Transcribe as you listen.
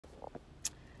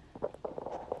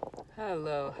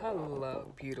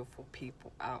Hello, beautiful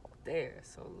people out there.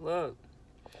 So look,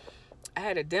 I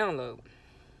had a download.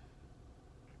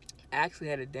 I actually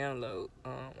had a download.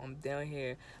 I'm down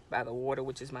here by the water,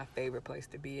 which is my favorite place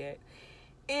to be at.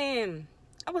 And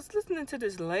I was listening to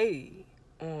this lady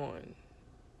on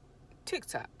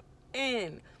TikTok,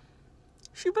 and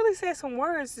she really said some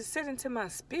words that set into my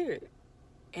spirit.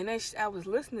 And as I was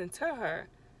listening to her,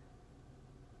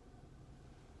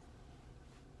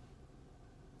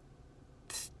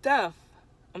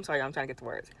 I'm trying to get the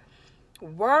words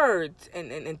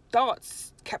and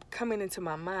thoughts kept coming into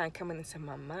my mind.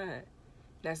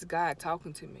 That's God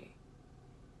talking to me.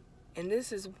 And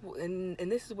this is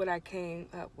what I came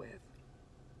up with.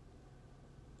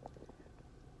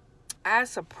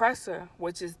 As suppressor,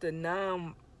 which is the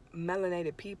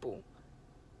non-melanated people,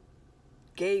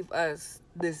 gave us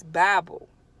this Bible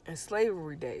in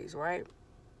slavery days, right?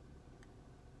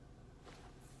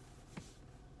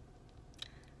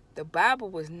 The Bible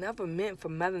was never meant for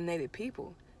melanated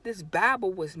people. This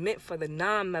Bible was meant for the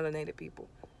non-melanated people.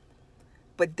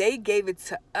 But they gave it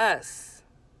to us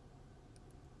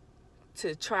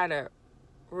to try to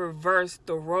reverse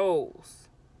the roles.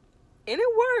 And it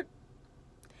worked.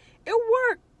 It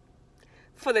worked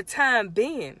for the time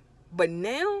being. But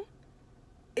now,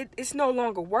 it's no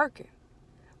longer working.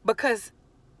 Because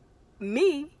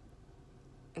me,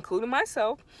 including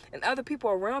myself, and other people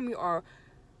around me are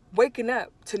waking up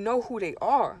to know who they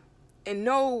are and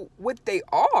know what they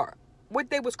are, what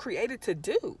they was created to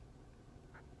do.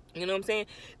 You know what I'm saying?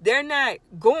 They're not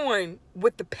going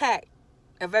with the pack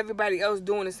of everybody else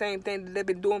doing the same thing that they've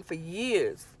been doing for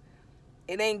years.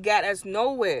 It ain't got us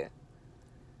nowhere.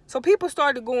 So people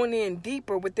started going in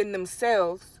deeper within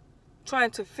themselves,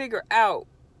 trying to figure out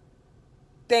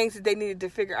things that they needed to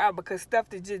figure out because stuff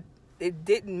that just, it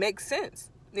didn't make sense.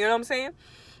 You know what I'm saying?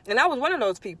 And I was one of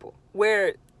those people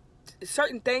where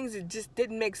certain things that just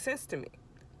didn't make sense to me.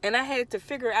 And I had to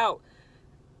figure out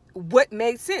what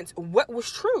made sense, what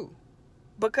was true.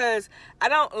 Because I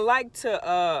don't like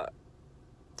to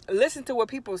listen to what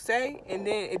people say and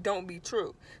then it don't be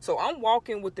true. So I'm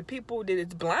walking with the people that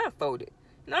is blindfolded.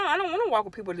 No, I don't want to walk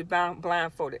with people that are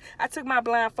blindfolded. I took my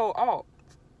blindfold off.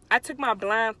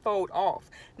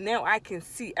 Now I can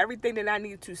see everything that I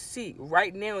need to see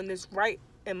right now in this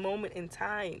moment in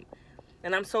time.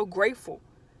 And I'm so grateful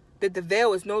that the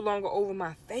veil is no longer over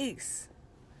my face.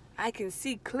 I can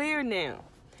see clear now.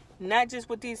 Not just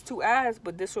with these two eyes,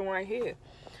 but this one right here.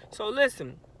 So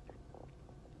listen.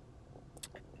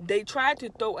 They tried to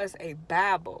throw us a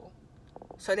Bible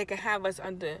so they can have us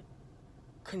under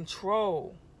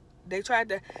control. They tried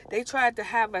to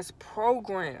have us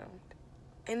programmed.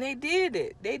 And they did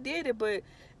it, but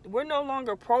we're no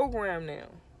longer programmed now.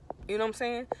 You know what I'm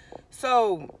saying?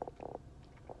 So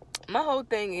my whole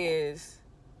thing is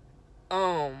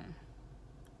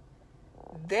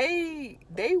they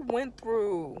went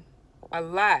through a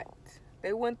lot.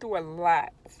 They went through a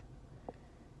lot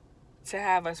to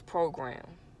have us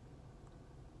programmed,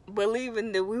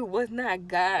 believing that we was not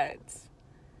gods.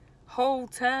 Whole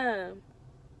time,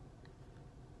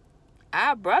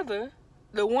 our brother,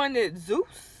 the one that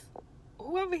Zeus,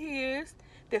 whoever he is,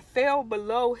 that fell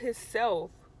below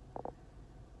himself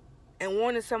and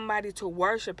wanted somebody to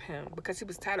worship him because he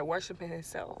was tired of worshiping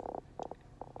himself.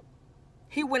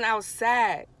 He went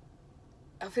outside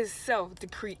of himself to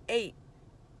create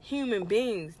human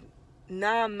beings,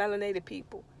 non-melanated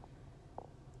people,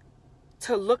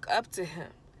 to look up to him,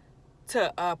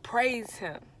 to praise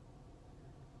him.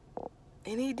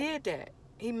 And he did that.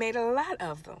 He made a lot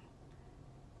of them.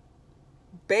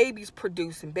 Babies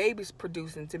producing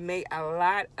to make a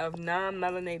lot of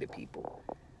non-melanated people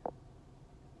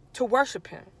to worship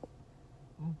him.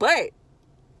 But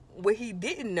what he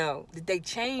didn't know, that they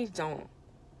changed on him.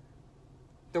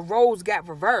 The roles got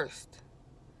reversed.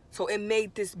 So it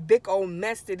made this big old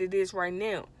mess that it is right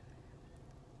now.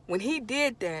 When he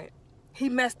did that, he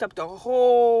messed up the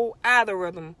whole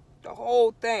algorithm, the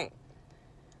whole thing.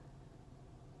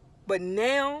 But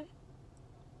now,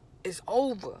 it's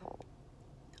over.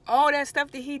 All that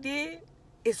stuff that he did,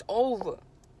 it's over.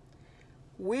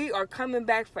 We are coming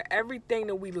back for everything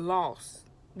that we lost.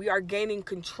 We are gaining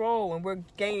control and we're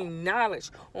gaining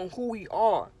knowledge on who we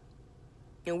are.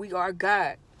 And we are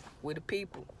God. We're the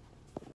people.